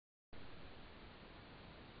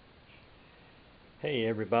Hey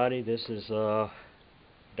everybody, this is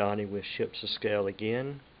Donnie with Ships of Scale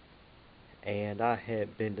again, and I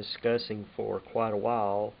have been discussing for quite a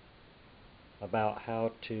while about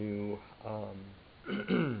how to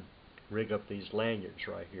rig up these lanyards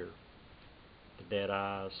right here. The dead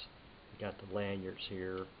eyes, you got the lanyards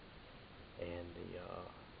here, and the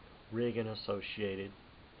rigging associated.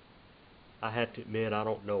 I have to admit I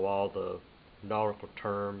don't know all the nautical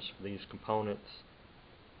terms for these components.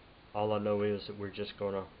 All I know is that we're just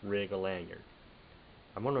going to rig a lanyard.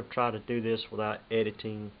 I'm going to try to do this without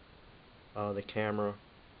editing the camera,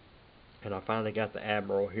 and I finally got the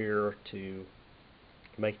Admiral here to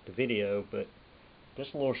make the video, but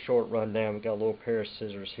just a little short rundown. We've got a little pair of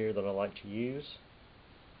scissors here that I like to use,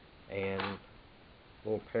 and a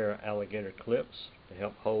little pair of alligator clips to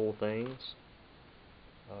help hold things.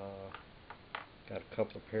 Got a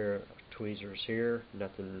couple of pair of tweezers here,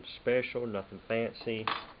 nothing special, nothing fancy.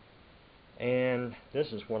 And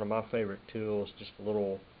this is one of my favorite tools, just a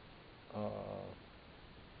little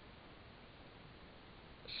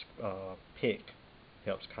pick.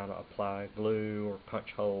 Helps kind of apply glue or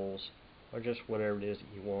punch holes or just whatever it is that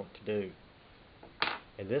you want to do.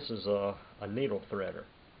 And this is a needle threader,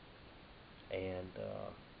 and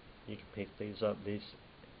you can pick these up. These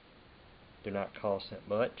do not cost that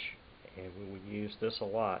much, and we will use this a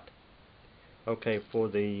lot. Okay, for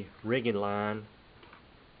the rigging line,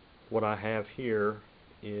 what I have here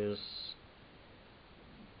is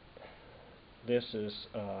this is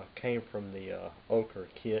came from the ochre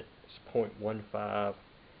kit. It's 0.15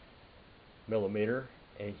 millimeter,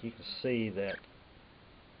 and you can see that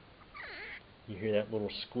you hear that little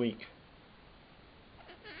squeak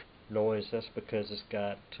noise. That's because it's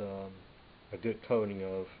got a good coating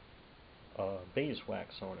of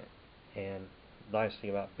beeswax on it. And the nice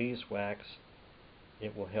thing about beeswax,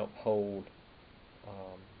 it will help hold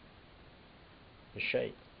the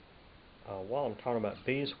shape. While I'm talking about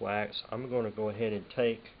beeswax, I'm going to go ahead and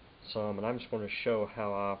take some, and I'm just going to show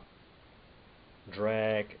how I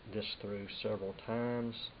drag this through several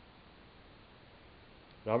times.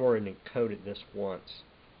 And I've already coated this once,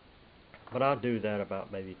 but I'll do that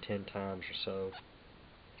about maybe 10 times or so.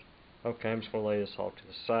 Okay, I'm just going to lay this off to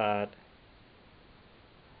the side.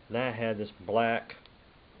 Now I have this black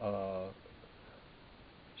sort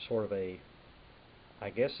of a, I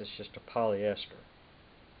guess it's just a polyester.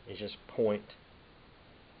 It's just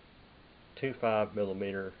 0.25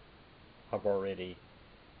 millimeter. I've already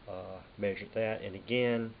measured that, and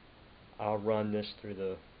again I'll run this through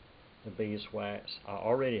the beeswax. I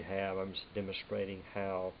already have. I'm just demonstrating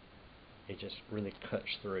how it just really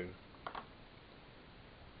cuts through.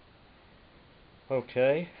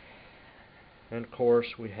 Okay, and of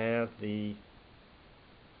course we have the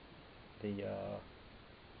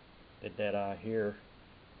dead eye here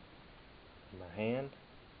in my hand.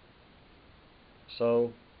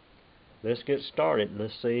 So let's get started.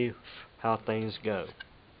 Let's see how things go.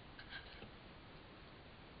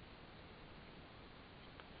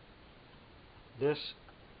 This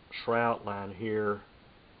shroud line here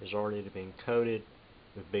has already been coated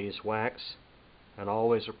with beeswax, and I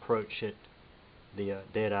always approach it, the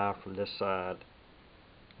dead eye, from this side.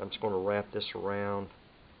 I'm just going to wrap this around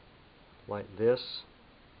like this.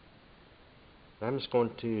 I'm just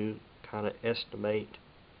going to kind of estimate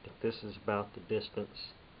that this is about the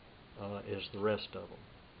distance as the rest of them.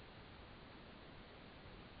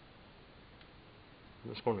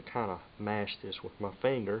 I'm just going to kind of mash this with my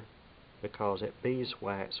finger, because that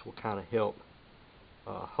beeswax will kind of help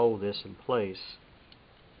hold this in place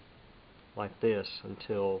like this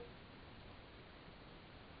until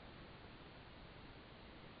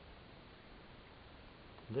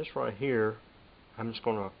this right here. I'm just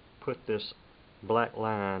going to put this black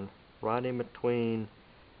line right in between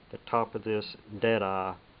the top of this dead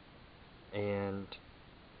eye and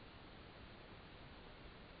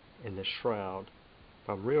the shroud. If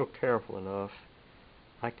I'm real careful enough,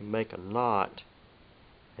 I can make a knot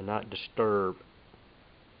and not disturb.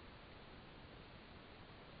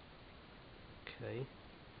 Okay,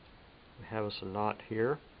 we have us a knot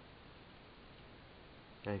here.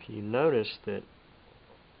 Now if you notice that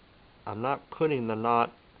I'm not putting the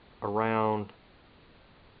knot around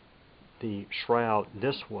the shroud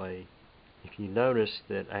this way, if you notice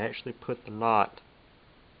that I actually put the knot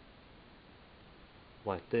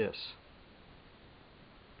like this.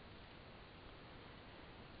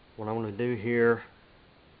 What I'm going to do here,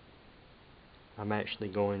 I'm actually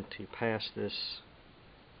going to pass this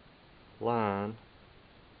line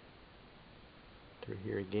through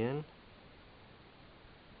here again.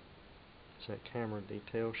 Does that camera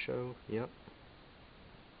detail show? Yep.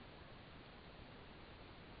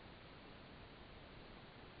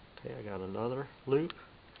 Okay, I got another loop.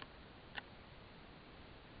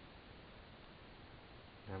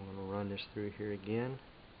 I'm going to run this through here again.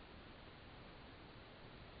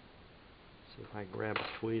 See if I can grab the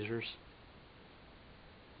tweezers.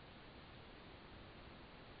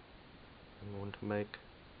 I'm going to make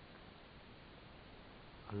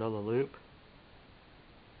another loop.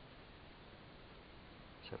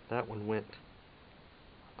 Except that one went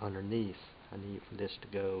underneath. I need for this to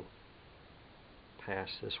go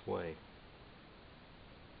past this way.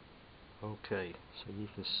 Okay, so you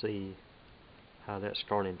can see how that's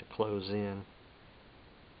starting to close in.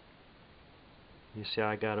 You see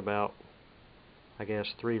I got about, I guess,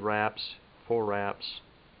 3 wraps, 4 wraps,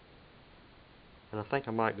 and I think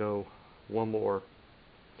I might go one more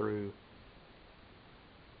through.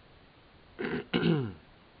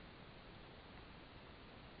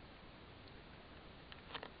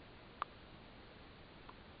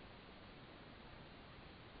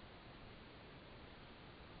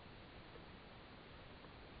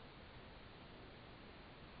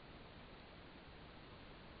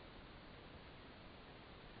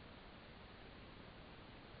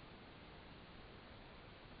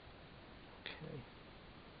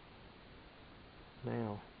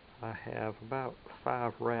 Now I have about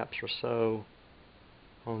 5 wraps or so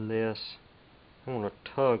on this. I want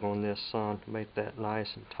to tug on this some to make that nice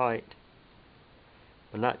and tight,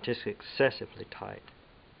 but not just excessively tight.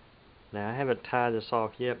 Now I haven't tied this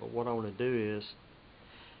off yet, but what I want to do is,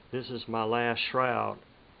 this is my last shroud,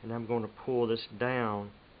 and I'm going to pull this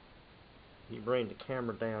down. You bring the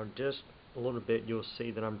camera down just a little bit, you'll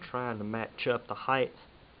see that I'm trying to match up the height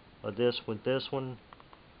of this with this one,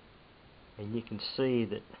 and you can see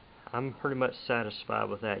that I'm pretty much satisfied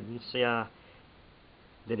with that. You can see that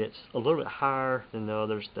it's a little bit higher than the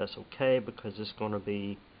others. That's okay, because it's going to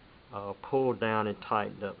be pulled down and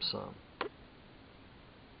tightened up some.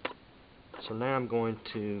 So now I'm going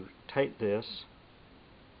to take this,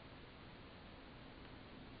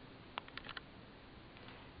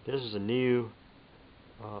 this is a new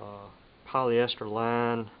polyester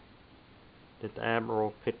line that the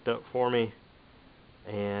Admiral picked up for me,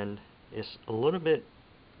 and it's a little bit,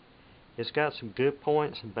 it's got some good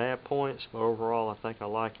points and bad points, but overall I think I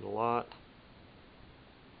like it a lot.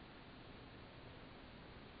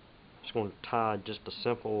 I'm just going to tie just a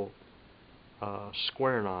simple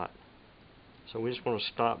square knot. So we're just going to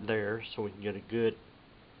stop there so we can get a good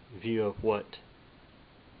view of what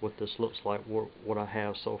this looks like, what I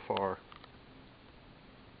have so far.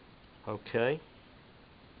 Okay,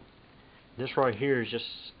 this right here is just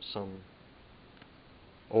some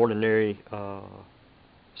ordinary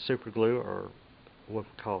super glue, or what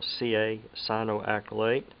we call CA,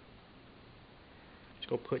 cyanoacrylate. Just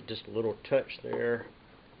going to put just a little touch there.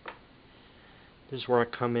 This is where I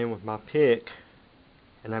come in with my pick,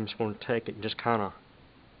 and I'm just going to take it and just kind of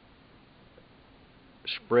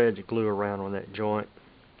spread the glue around on that joint.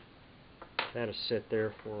 That'll sit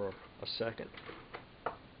there for a second.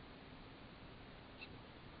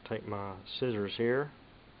 Take my scissors here,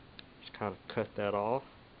 just kind of cut that off.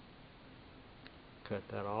 Cut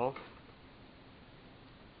that off.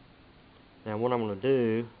 Now what I'm going to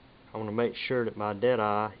do, I want to make sure that my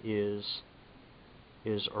deadeye is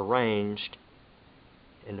arranged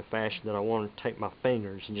in the fashion that I want to take my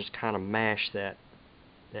fingers and just kind of mash that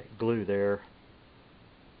glue there.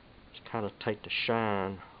 Just kind of take the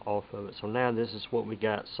shine off of it. So now this is what we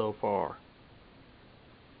got so far.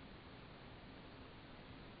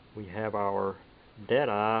 We have our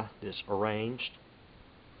deadeye that's arranged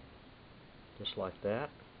just like that.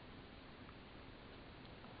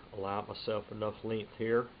 Allow myself enough length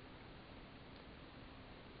here.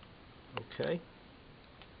 Okay.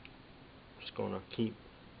 Just going to keep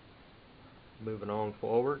moving on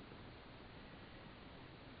forward.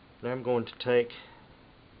 Now I'm going to take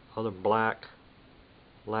other black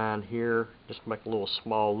line here, just make a little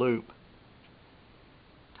small loop.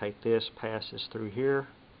 Take this, pass this through here.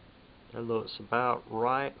 That looks about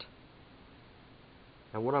right.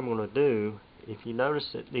 Now what I'm going to do, if you notice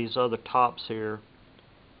that these other tops here,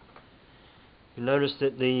 you notice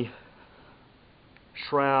that the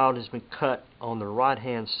shroud has been cut on the right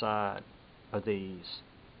hand side of these.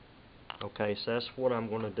 Okay, so that's what I'm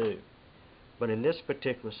going to do. But in this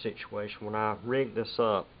particular situation, when I rig this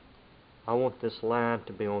up, I want this line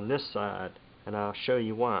to be on this side, and I'll show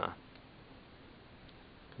you why.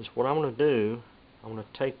 Because what I'm going to do, I'm going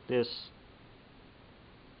to take this,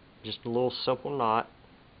 just a little simple knot,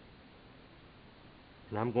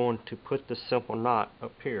 and I'm going to put this simple knot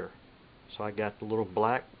up here. So I got the little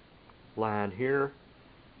black line here,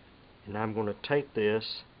 and I'm going to take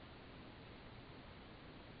this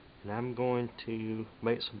And I'm going to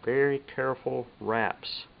make some very careful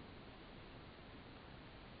wraps.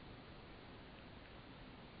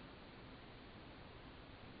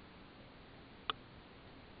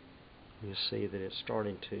 You see that it's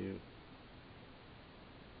starting to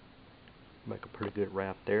make a pretty good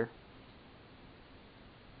wrap there.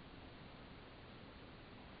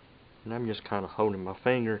 And I'm just kind of holding my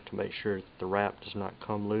finger to make sure that the wrap does not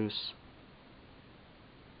come loose.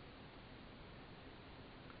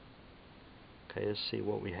 Okay, let's see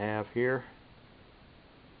what we have here.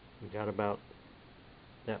 We got about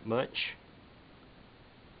that much.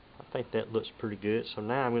 I think that looks pretty good. So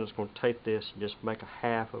now I'm just going to take this and just make a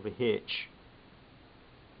half of a hitch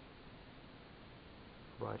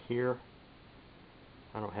right here.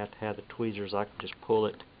 I don't have to have the tweezers. I can just pull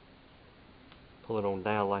it on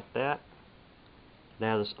down like that.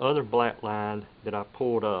 Now this other black line that I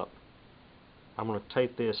pulled up, I'm going to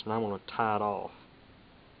take this and I'm going to tie it off.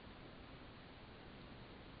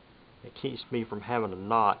 It keeps me from having a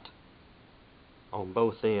knot on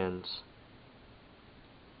both ends.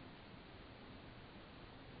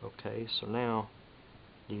 Okay, so now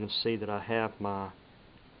you can see that I have my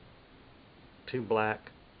two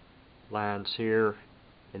black lines here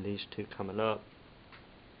and these two coming up.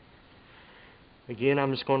 Again,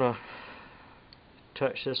 I'm just going to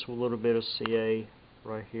touch this with a little bit of CA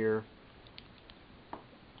right here.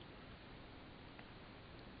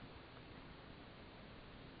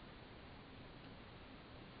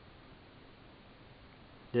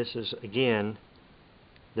 This is, again,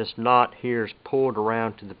 this knot here is pulled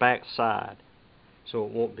around to the back side so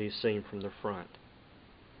it won't be seen from the front.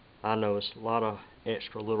 I know it's a lot of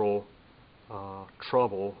extra little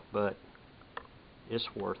trouble, but it's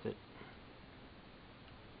worth it.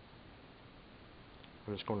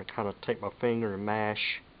 I'm just going to kind of take my finger and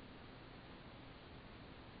mash.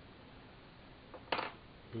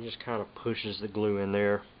 It just kind of pushes the glue in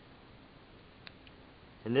there.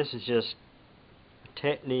 And this is just a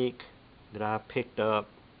technique that I picked up,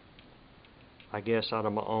 I guess, out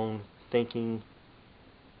of my own thinking,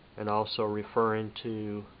 and also referring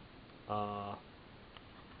to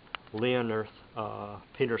Leonard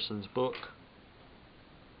Peterson's book.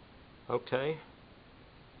 Okay,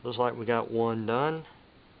 looks like we got one done.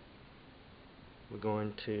 We're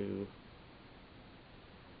going to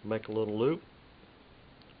make a little loop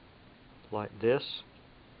like this,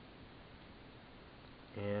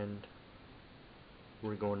 and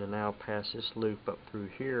we're going to now pass this loop up through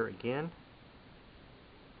here again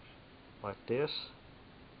like this,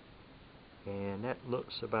 and that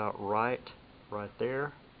looks about right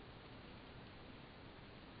there.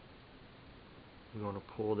 We're going to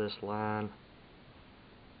pull this line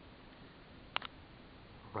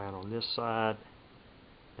around on this side.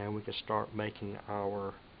 Now we can start making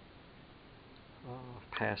our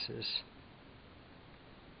passes.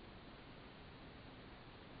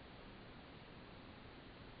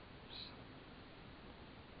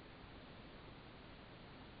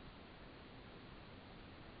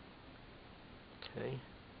 Okay,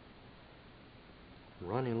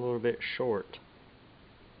 running a little bit short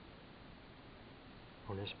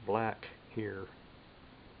on this black here.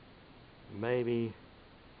 Maybe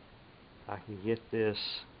I can get this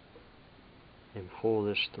and pull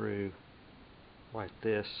this through like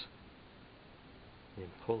this and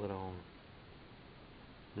pull it on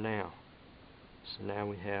now. So now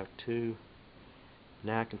we have two.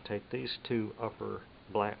 Now I can take these two upper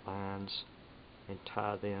black lines and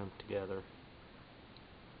tie them together.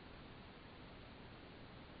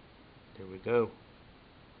 There we go.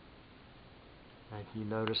 And you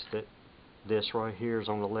notice that this right here is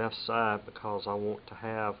on the left side because I want to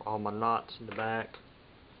have all my knots in the back.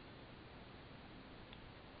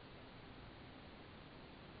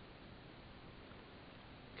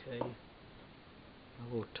 Okay,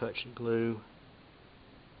 a little touch of glue.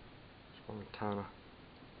 Just want to kind of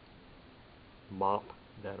mop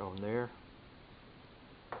that on there.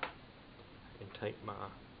 I can take my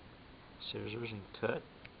scissors and cut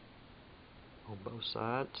on both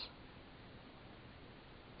sides.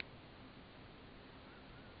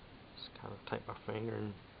 Just kind of take my finger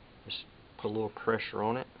and just put a little pressure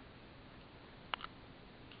on it.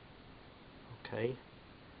 Okay,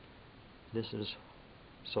 this is,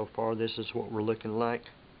 so far this is what we're looking like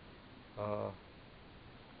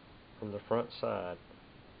from the front side.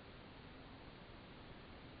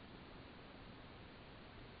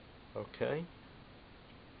 Okay,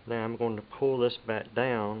 now I'm going to pull this back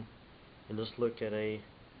down and just look at a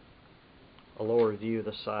lower view of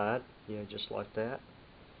the side, just like that.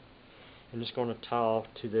 I'm just going to tie off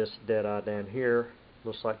to this dead eye down here.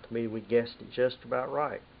 Looks like to me we guessed it just about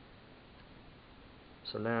right.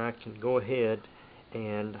 So now I can go ahead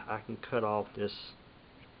and I can cut off this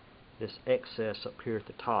excess up here at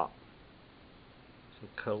the top. So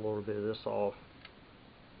cut a little bit of this off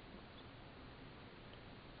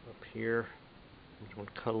up here. I'm just going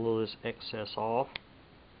to cut a little of this excess off.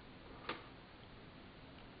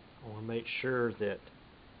 I want to make sure that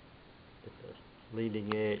the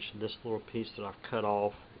leading edge, this little piece that I've cut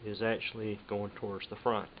off, is actually going towards the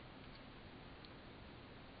front.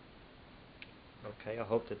 Okay, I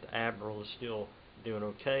hope that the Admiral is still doing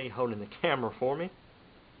okay holding the camera for me.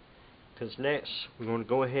 Because next we're going to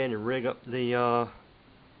go ahead and rig up the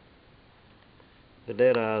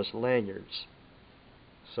Deadeye's lanyards.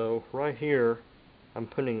 So right here I'm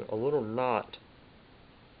putting a little knot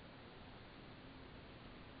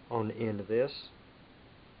on the end of this.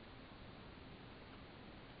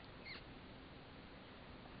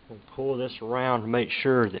 I'll pull this around to make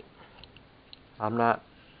sure that I'm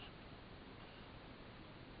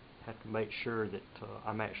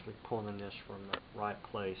actually pulling this from the right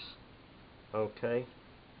place. Okay,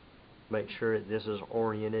 make sure that this is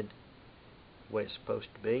oriented the way it's supposed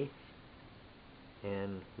to be,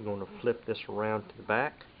 and we're going to flip this around to the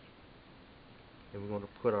back, and we're going to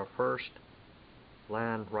put our first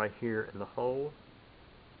line right here in the hole,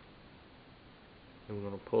 and we're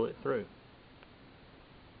going to pull it through.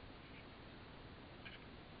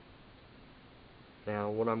 Now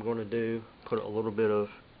what I'm going to do, put a little bit of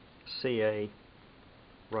CA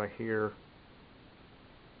right here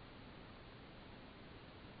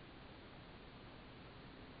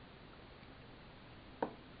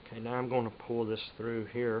Okay, now I'm going to pull this through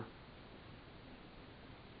here,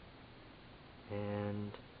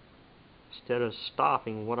 and instead of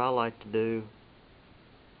stopping, what I like to do,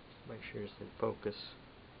 make sure it's in focus,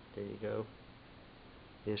 there you go,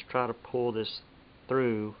 is try to pull this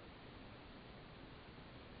through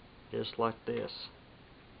just like this.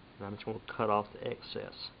 And I'm just going to cut off the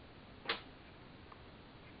excess.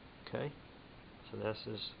 Okay, so this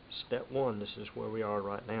is step one. This is where we are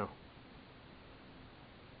right now.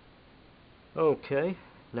 Okay,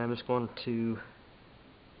 now I'm just going to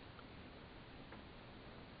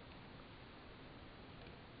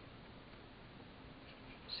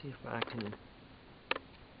see if I can,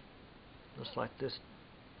 just like this,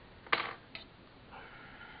 put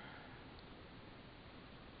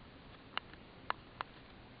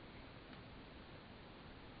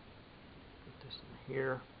this in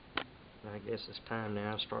here. And I guess it's time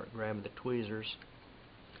now to start grabbing the tweezers,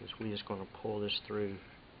 because we're just going to pull this through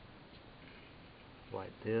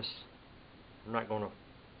like this. I'm not going to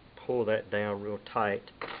pull that down real tight.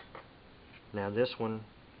 Now this one,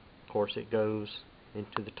 of course, it goes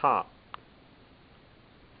into the top.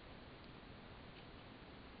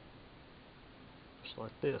 Just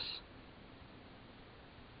like this.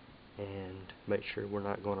 And make sure we're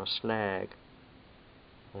not going to snag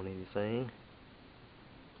on anything.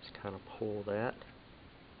 Just kind of pull that.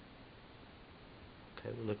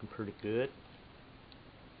 Okay, we're looking pretty good.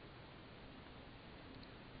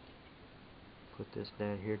 Put this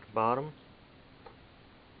down here at the bottom.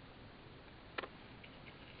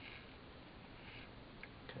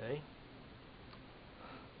 Okay.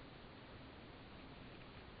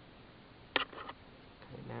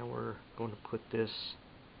 Okay, now we're going to put this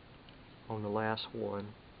on the last one.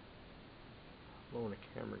 Lower the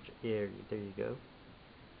camera. Yeah, there you go.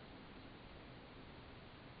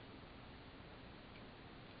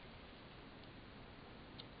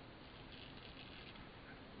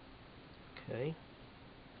 Okay.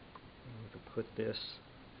 I'm going to put this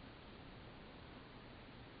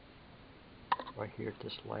right here at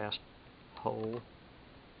this last hole.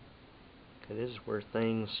 Okay, this is where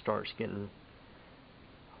things starts getting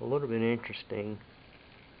a little bit interesting.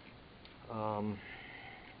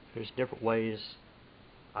 There's different ways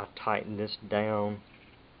I tighten this down.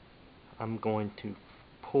 I'm going to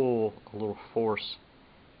pull a little force,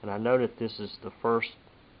 and I know that this is the first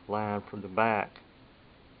line from the back.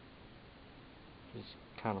 Just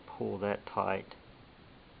kind of pull that tight.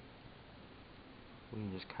 We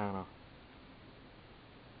can just kind of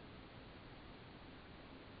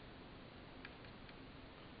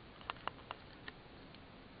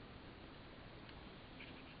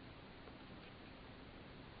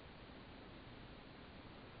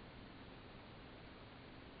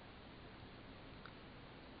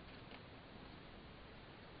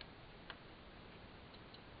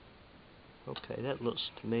okay, that looks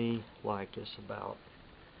to me like it's about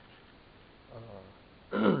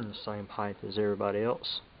the same height as everybody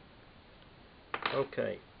else.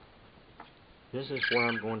 Okay, this is where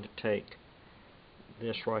I'm going to take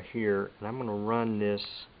this right here, and I'm going to run this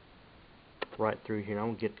right through here. I'm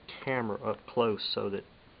going to get the camera up close so that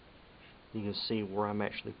you can see where I'm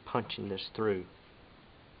actually punching this through.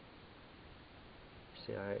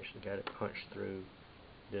 See, I actually got it punched through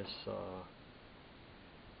this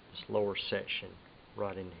this lower section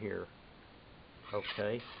right in here.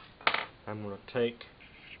 Okay, I'm going to take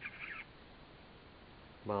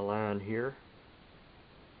my line here,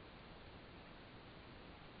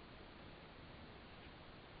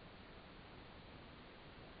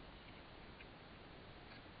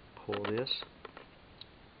 pull this.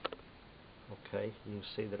 Okay, you can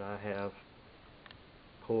see that I have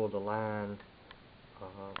pulled the line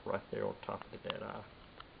right there on top of the dead eye.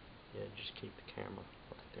 Yeah, just keep the camera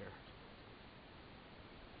right there.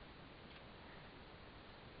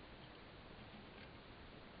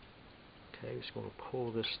 Okay, just going to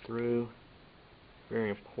pull this through. Very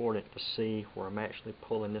important to see where I'm actually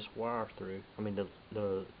pulling this wire through. I mean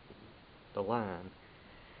the line.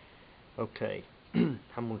 Okay, I'm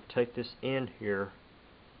going to take this end here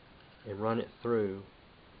and run it through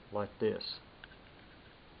like this.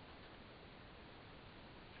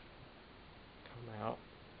 Come out.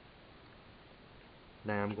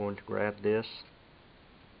 Now I'm going to grab this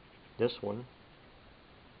one,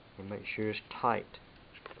 and make sure it's tight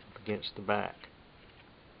up against the back.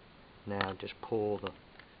 Now just pull the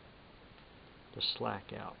slack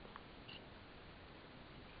out.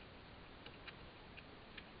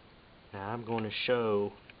 Now I'm going to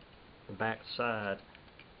show the back side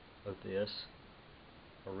of this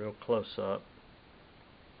a real close up,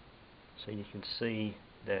 so you can see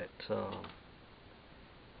that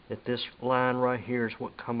that this line right here is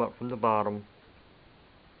what come up from the bottom.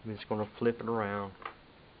 I'm just going to flip it around.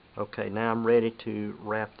 Okay, now I'm ready to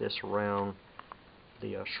wrap this around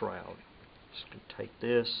the shroud. Just going to take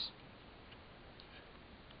this,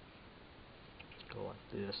 go like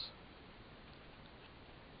this.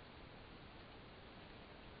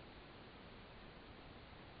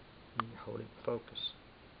 And hold it in focus.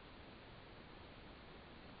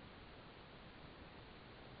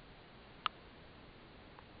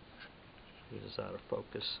 It is out of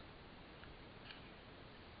focus.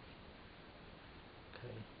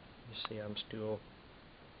 Okay, you see I'm still,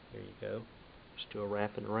 there you go, still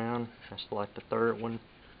wrapping around. That's like the third one.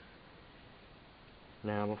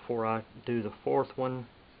 Now before I do the fourth one,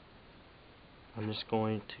 I'm just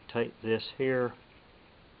going to take this here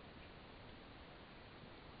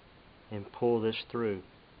and pull this through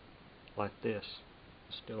like this.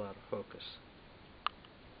 It's still out of focus.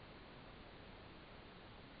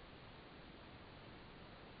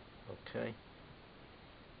 Okay.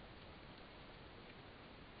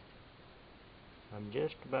 I'm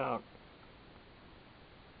just about,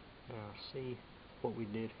 see what we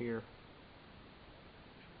did here.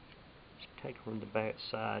 Just take it from the back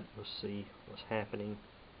side, you'll see what's happening.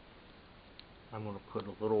 I'm going to put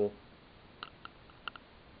a little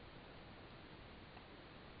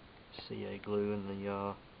CA glue, and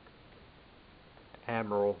the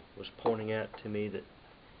Admiral was pointing out to me that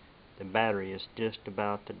the battery is just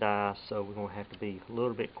about to die, so we're going to have to be a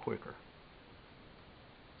little bit quicker.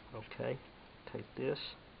 Okay, take this.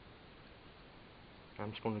 I'm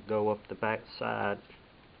just going to go up the back side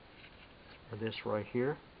of this right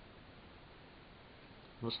here.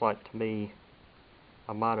 Looks like to me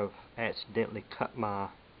I might have accidentally cut my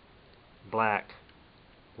black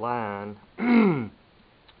line,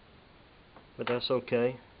 but that's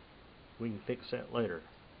okay. We can fix that later.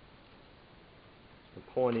 The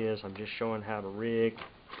point is, I'm just showing how to rig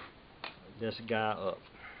this guy up.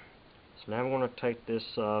 So now I'm going to take this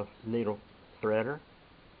needle threader.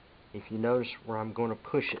 If you notice where I'm going to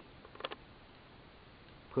push it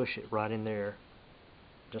right in there,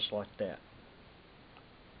 just like that.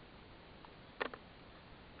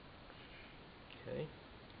 Okay.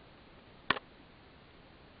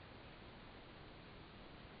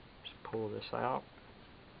 Just pull this out.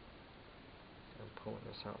 I'm pulling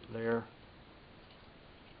this out there.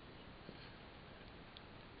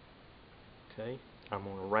 Okay, I'm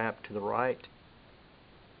going to wrap to the right.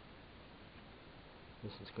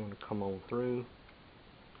 This is going to come on through,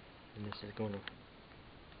 and this is going to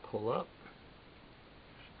pull up.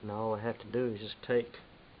 Now all I have to do is just take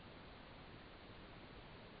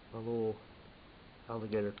a little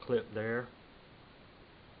alligator clip there,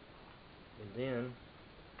 and then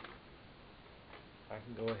I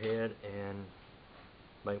can go ahead and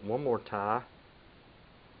make one more tie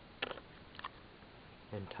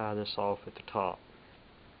and tie this off at the top.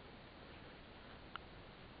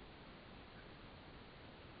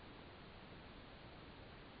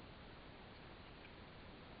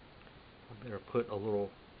 I better put a little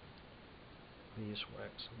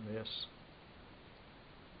beeswax on this.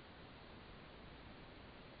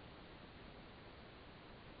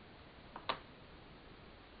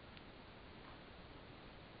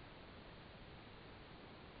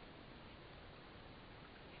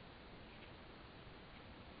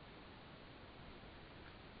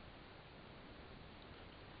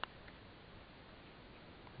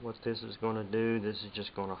 what this is going to do, this is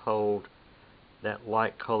just going to hold that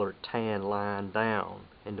light colored tan line down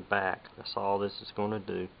in the back. That's all this is going to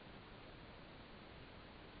do.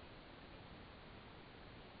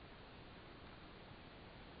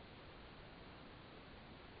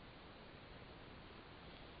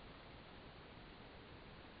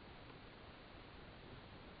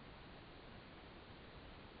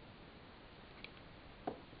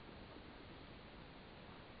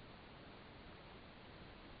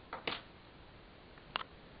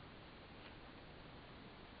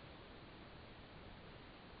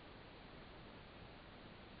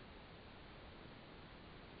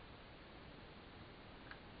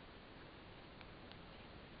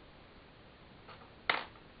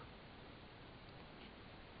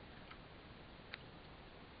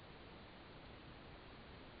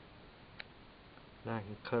 Now I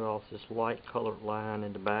can cut off this light colored line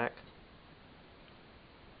in the back.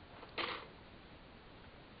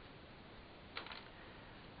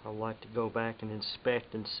 I'd like to go back and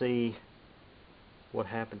inspect and see what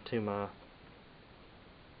happened to my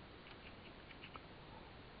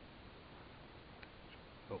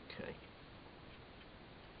okay.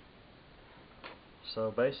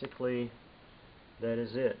 So basically that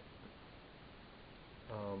is it.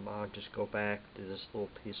 I'll just go back to this little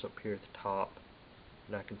piece up here at the top,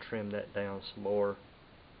 and I can trim that down some more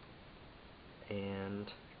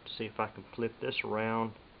and see if I can flip this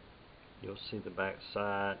around. You'll see the back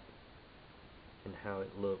side and how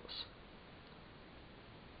it looks.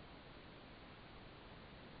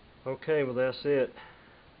 Okay, well that's it.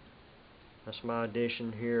 That's my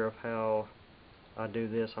addition here of how I do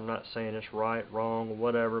this. I'm not saying it's right, wrong, or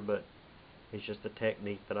whatever, but it's just a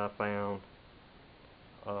technique that I found.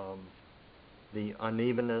 The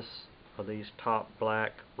unevenness of these top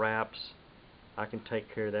black wraps, I can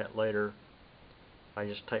take care of that later. I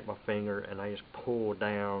just take my finger and I just pull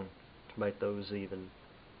down to make those even.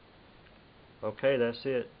 Okay, that's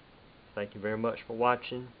it. Thank you very much for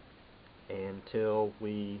watching, and until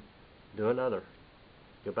we do another,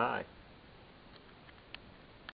 goodbye.